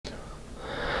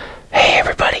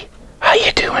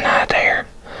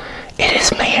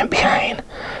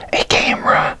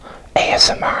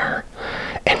ASMR.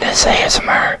 In this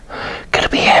ASMR, gonna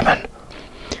be having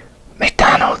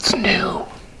McDonald's new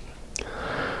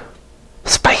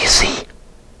spicy,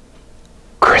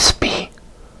 crispy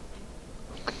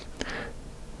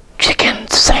chicken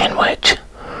sandwich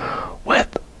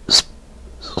with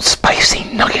spicy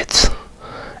nuggets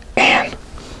and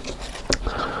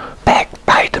backed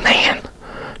by the man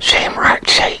Shamrock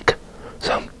shake.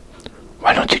 So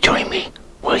why don't you join me,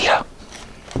 will ya?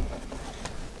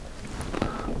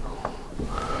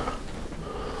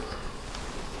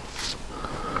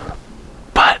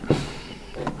 But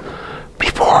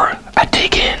before I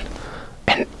dig in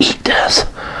and eat this,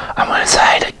 I'm gonna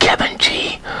say to Kevin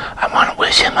G, I wanna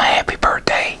wish him a happy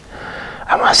birthday.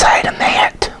 I wanna say to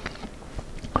Matt,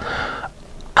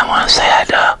 I wanna say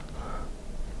to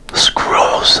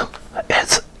Scrolls,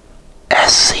 it's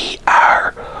SCROOSEL.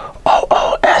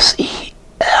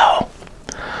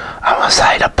 I want to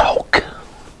say to Polk.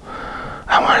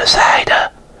 I want to say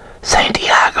to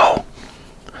Santiago.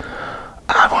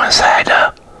 I want to say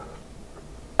to,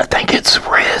 I think it's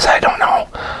Riz, I don't know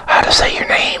how to say your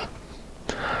name.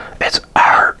 It's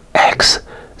RXZER.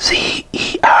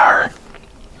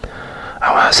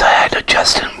 I want to say to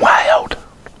Justin Wild.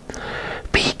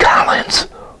 B. Collins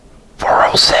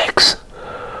 406.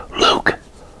 Luke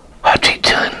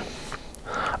Hutchinson.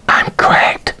 I'm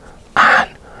cracked on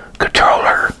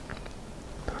controller.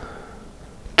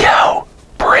 Go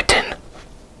Britain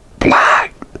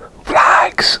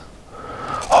Vlogs.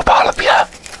 Hope all of you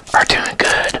are doing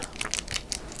good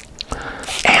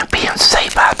and being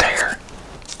safe out there.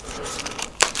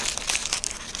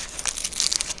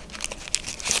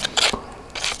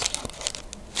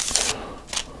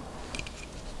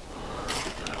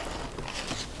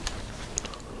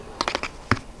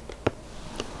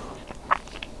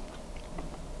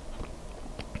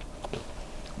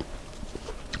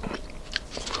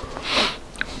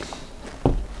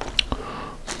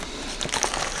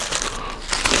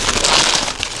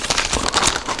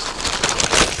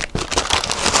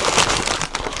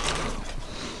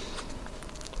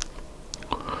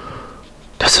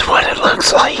 This is what it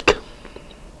looks like.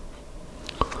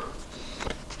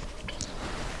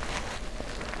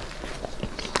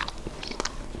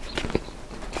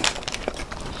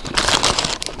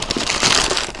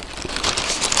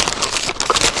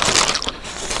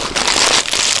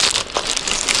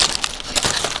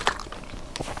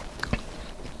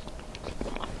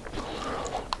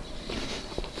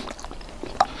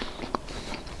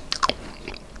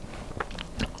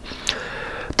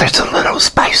 There's a little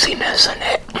spiciness in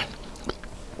it.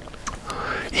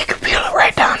 You can feel it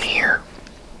right down here.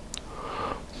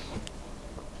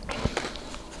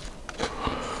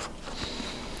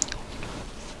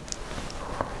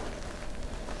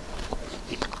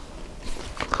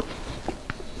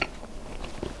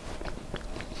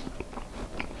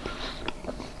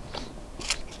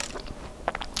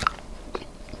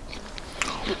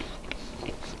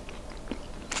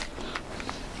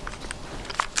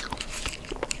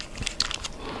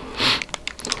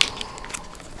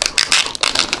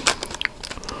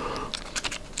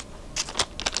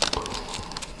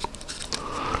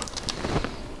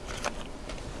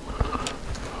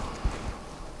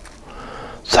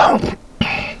 So,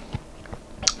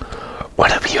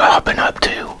 what have you all been up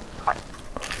to?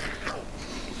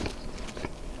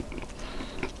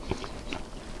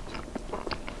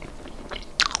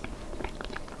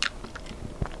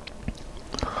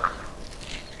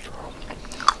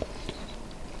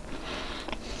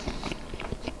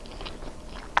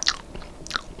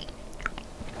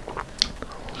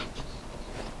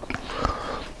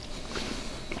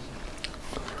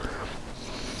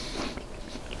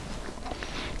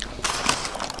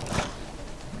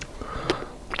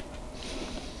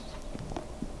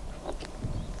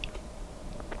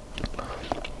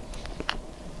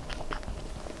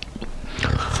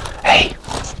 Hey,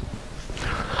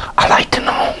 I'd like to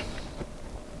know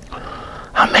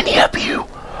how many of you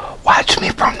watch me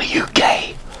from the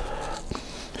UK.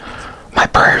 My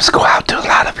prayers go out to a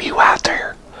lot of you out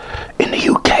there in the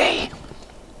UK.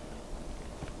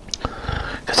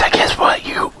 Because I guess what,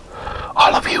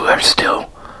 all of you are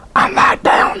still on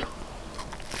lockdown.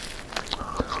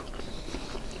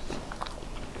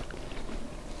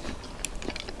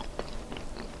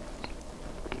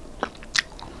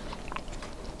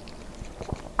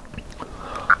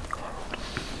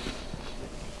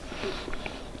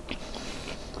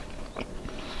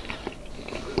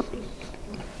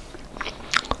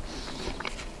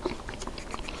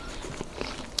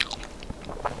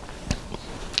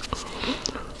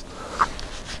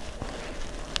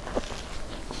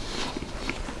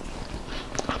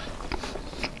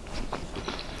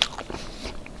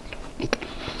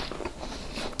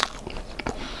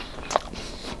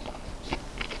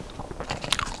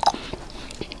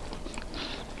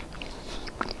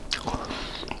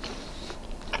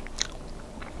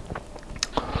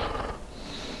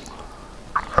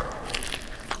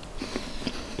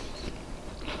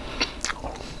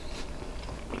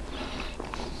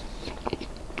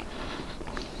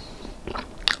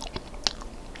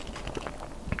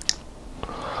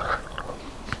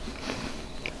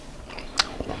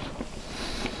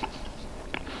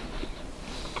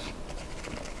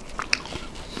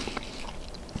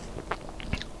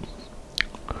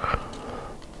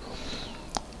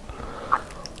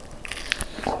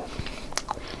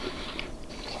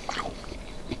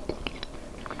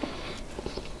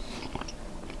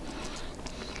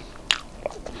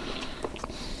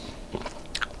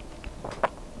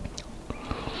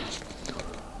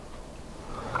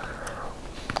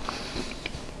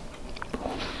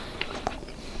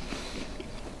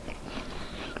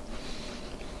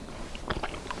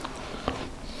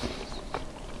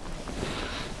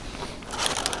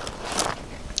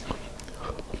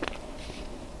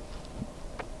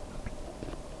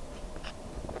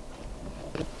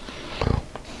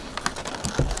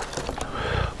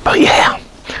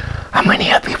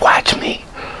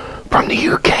 the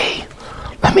UK?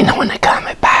 Let me know in the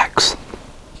comment box.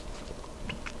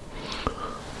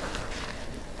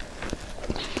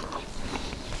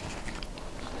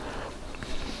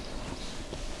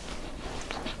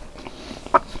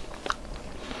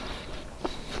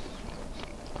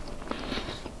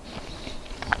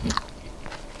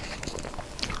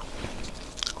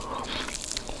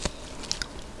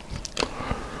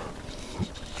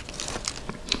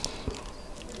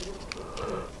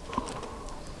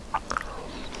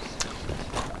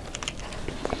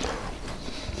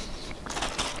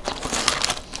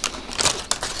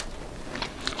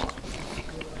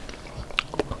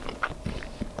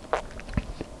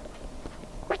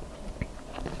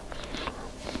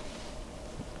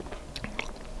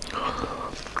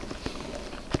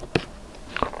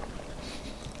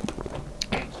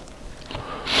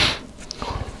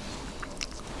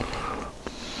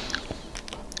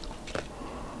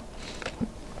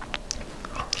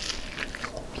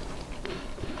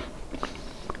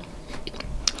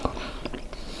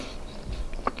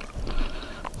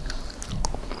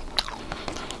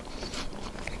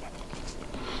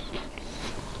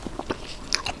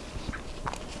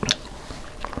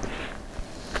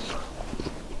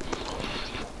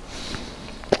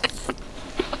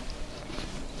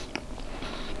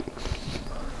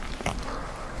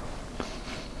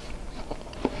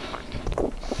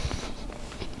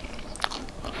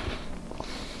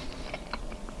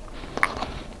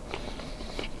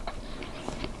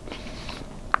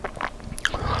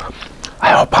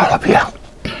 I hope all of you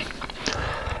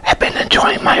have been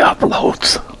enjoying my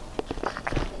uploads.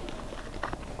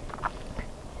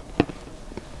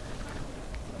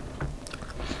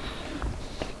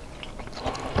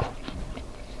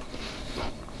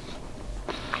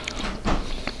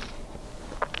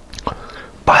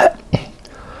 But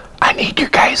I need your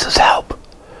guys' help.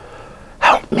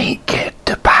 Help me get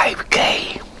to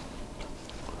 5K.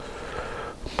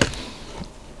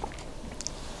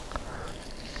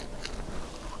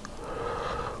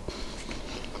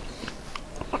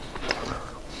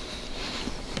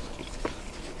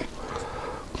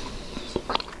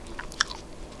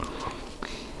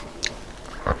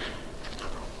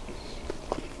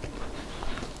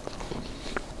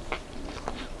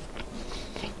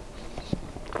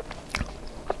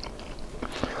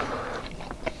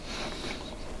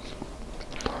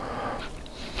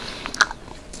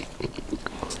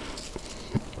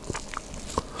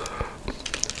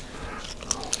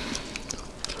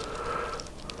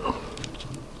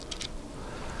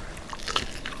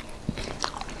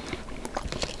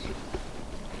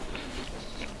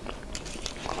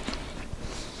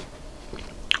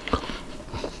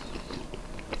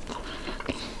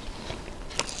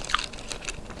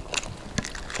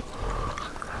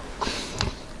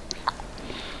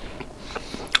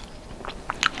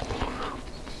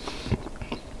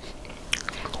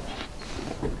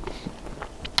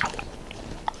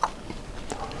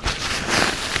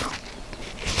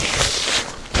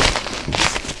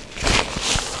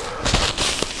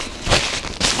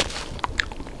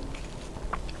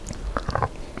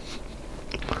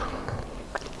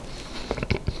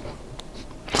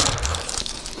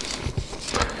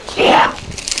 Yeah.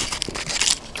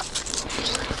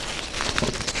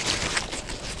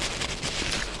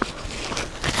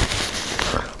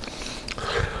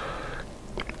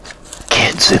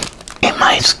 Kids in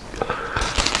my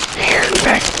here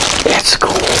at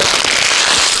school,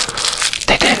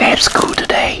 they didn't have school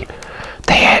today.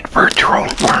 They had virtual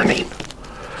learning.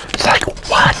 It's like,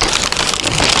 what?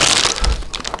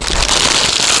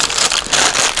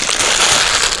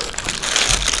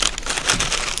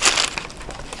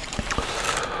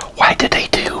 Why did they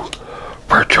do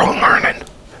virtual learning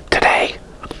today?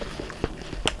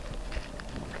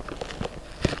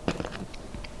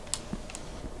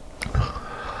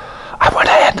 I would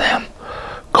have had them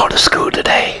go to school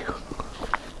today.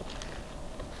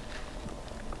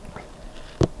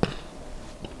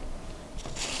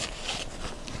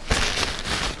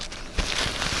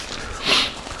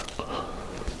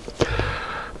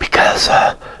 Because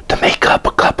to make up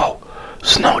a couple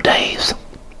snow days.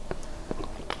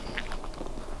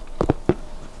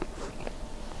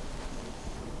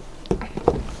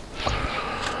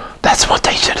 That's what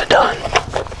they should have done.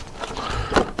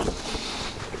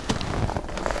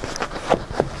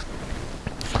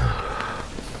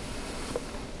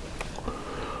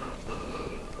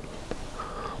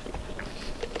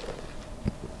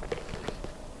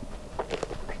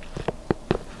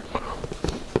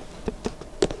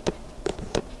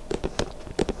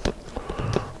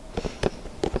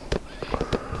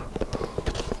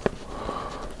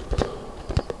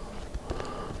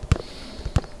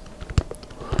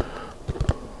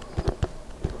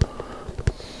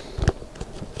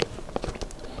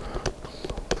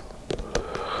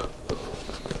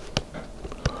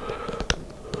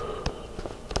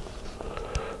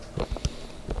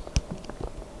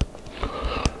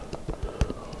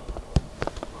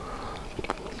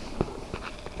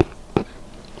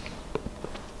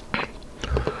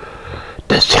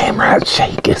 The Shamrock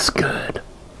shake is good.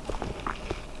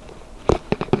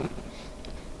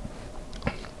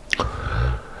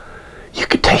 You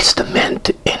could taste the mint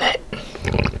in it.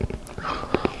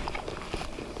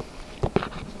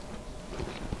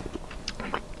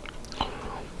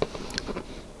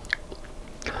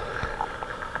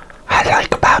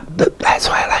 That's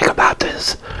what I like about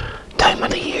this time of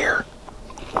the year.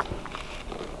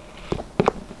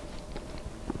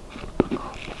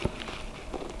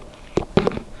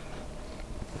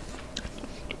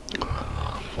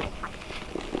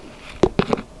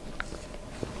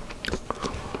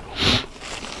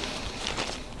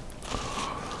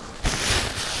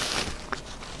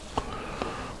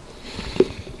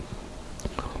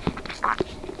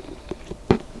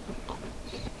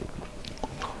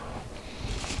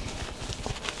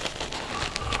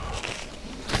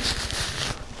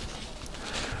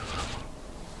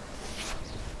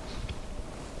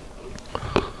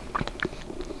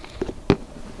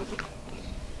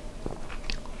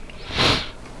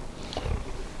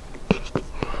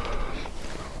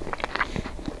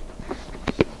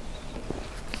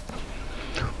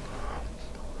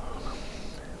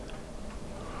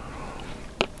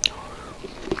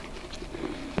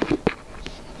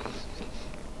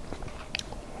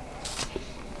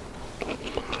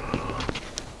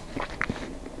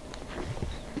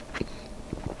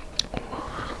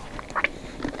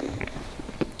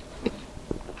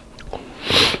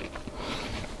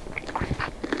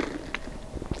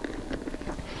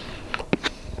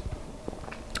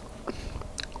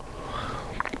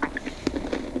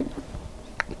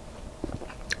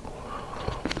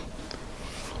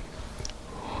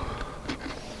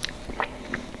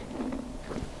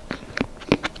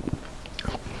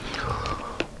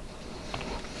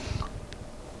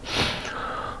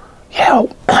 Yeah,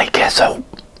 I guess old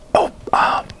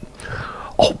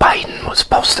Biden was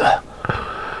supposed to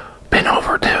been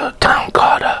over to a town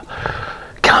called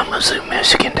Kalamazoo,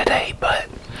 Michigan today, but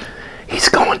he's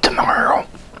going tomorrow.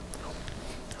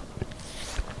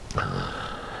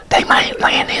 They might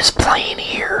land his plane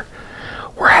here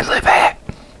where I live at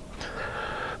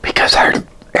because our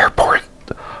airport,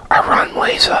 our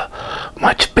runway's a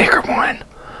much bigger one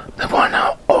than one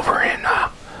over in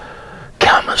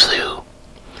Kalamazoo.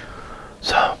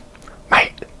 So,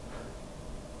 might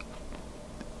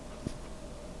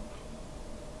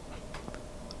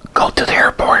go to the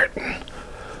airport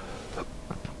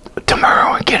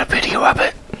tomorrow and get a video of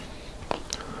it.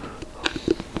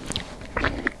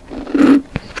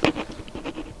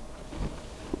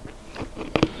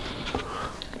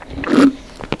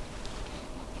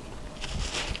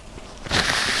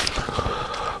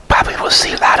 Probably will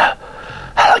see a lot of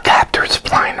helicopters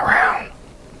flying around.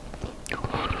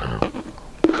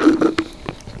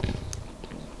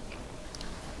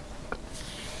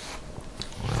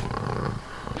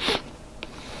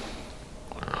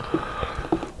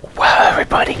 Well,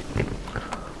 everybody,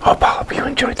 hope all of you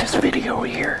enjoyed this video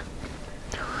here.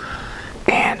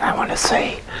 And I want to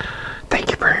say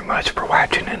thank you very much for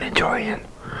watching and enjoying.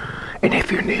 And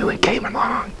if you're new and came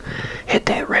along, hit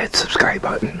that red subscribe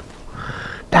button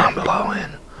down below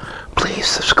and please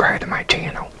subscribe to my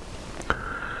channel.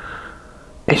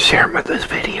 And share with this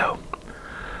video.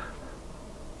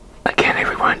 Again,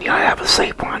 everyone, y'all have a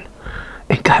safe one.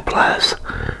 And God bless.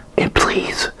 And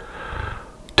please,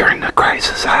 during the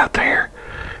crisis out there,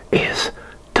 is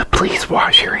to please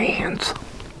wash your hands.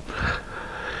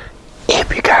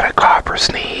 If you got a cough or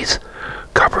sneeze,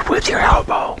 cover with your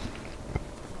elbow.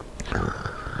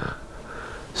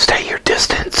 Stay your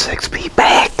distance 6 feet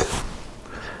back.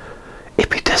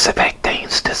 If you disinfect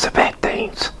things, disinfect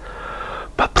things.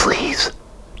 But please,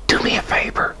 do me a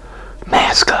favor,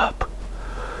 mask up.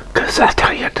 Because I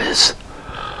tell you, this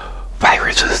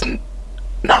virus is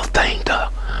no thing to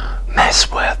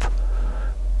mess with.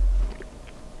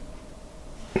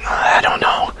 I don't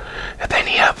know if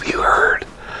any of you heard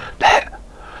that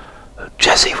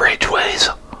Jesse Ridgway's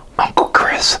Uncle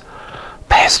Chris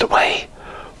passed away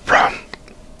from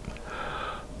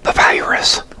the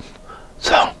virus.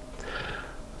 So,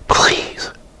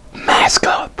 please, mask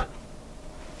up.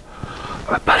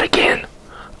 But again,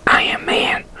 I am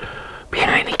man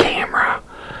behind the camera,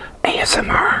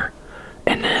 ASMR,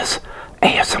 and this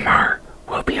ASMR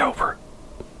will be over.